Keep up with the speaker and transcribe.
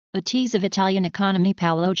A tease of Italian economy.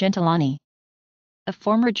 Paolo Gentiloni. A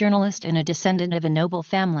former journalist and a descendant of a noble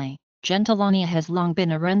family, Gentiloni has long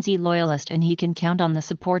been a Renzi loyalist, and he can count on the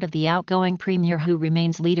support of the outgoing premier, who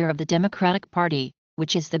remains leader of the Democratic Party,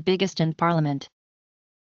 which is the biggest in parliament.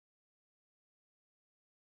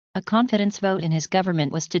 A confidence vote in his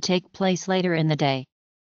government was to take place later in the day.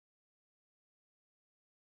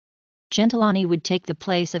 Gentiloni would take the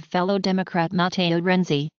place of fellow Democrat Matteo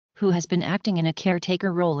Renzi, who has been acting in a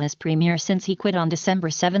caretaker role as premier since he quit on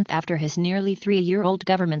December 7 after his nearly 3-year-old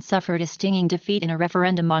government suffered a stinging defeat in a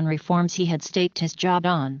referendum on reforms he had staked his job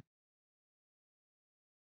on.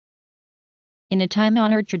 In a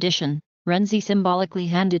time-honored tradition, Renzi symbolically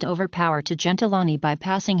handed over power to Gentiloni by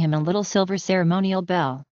passing him a little silver ceremonial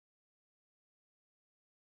bell.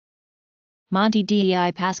 Monte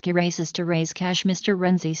dei Paschi races to raise cash. Mr.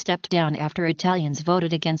 Renzi stepped down after Italians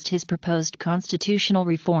voted against his proposed constitutional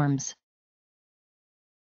reforms.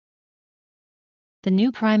 The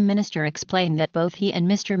new prime minister explained that both he and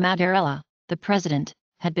Mr. Mattarella, the president,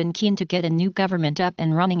 had been keen to get a new government up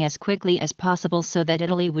and running as quickly as possible so that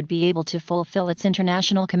Italy would be able to fulfill its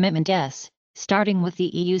international commitments, starting with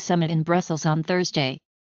the EU summit in Brussels on Thursday.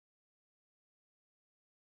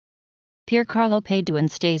 Piercarlo Padoan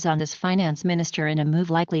stays on as finance minister in a move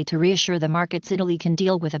likely to reassure the markets Italy can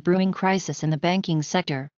deal with a brewing crisis in the banking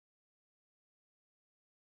sector.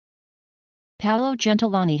 Paolo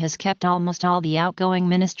Gentiloni has kept almost all the outgoing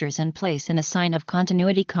ministers in place in a sign of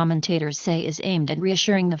continuity commentators say is aimed at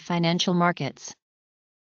reassuring the financial markets.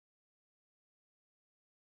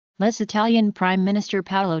 Italian Prime Minister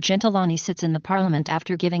Paolo Gentiloni sits in the parliament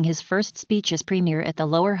after giving his first speech as premier at the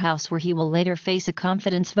lower house, where he will later face a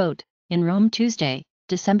confidence vote in Rome Tuesday,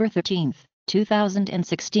 December 13,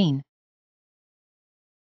 2016.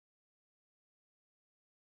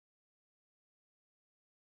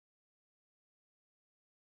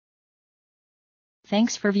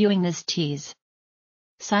 Thanks for viewing this tease.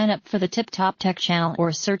 Sign up for the Tip Top Tech channel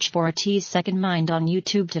or search for a Tease Second Mind on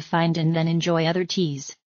YouTube to find and then enjoy other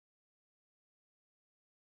teas.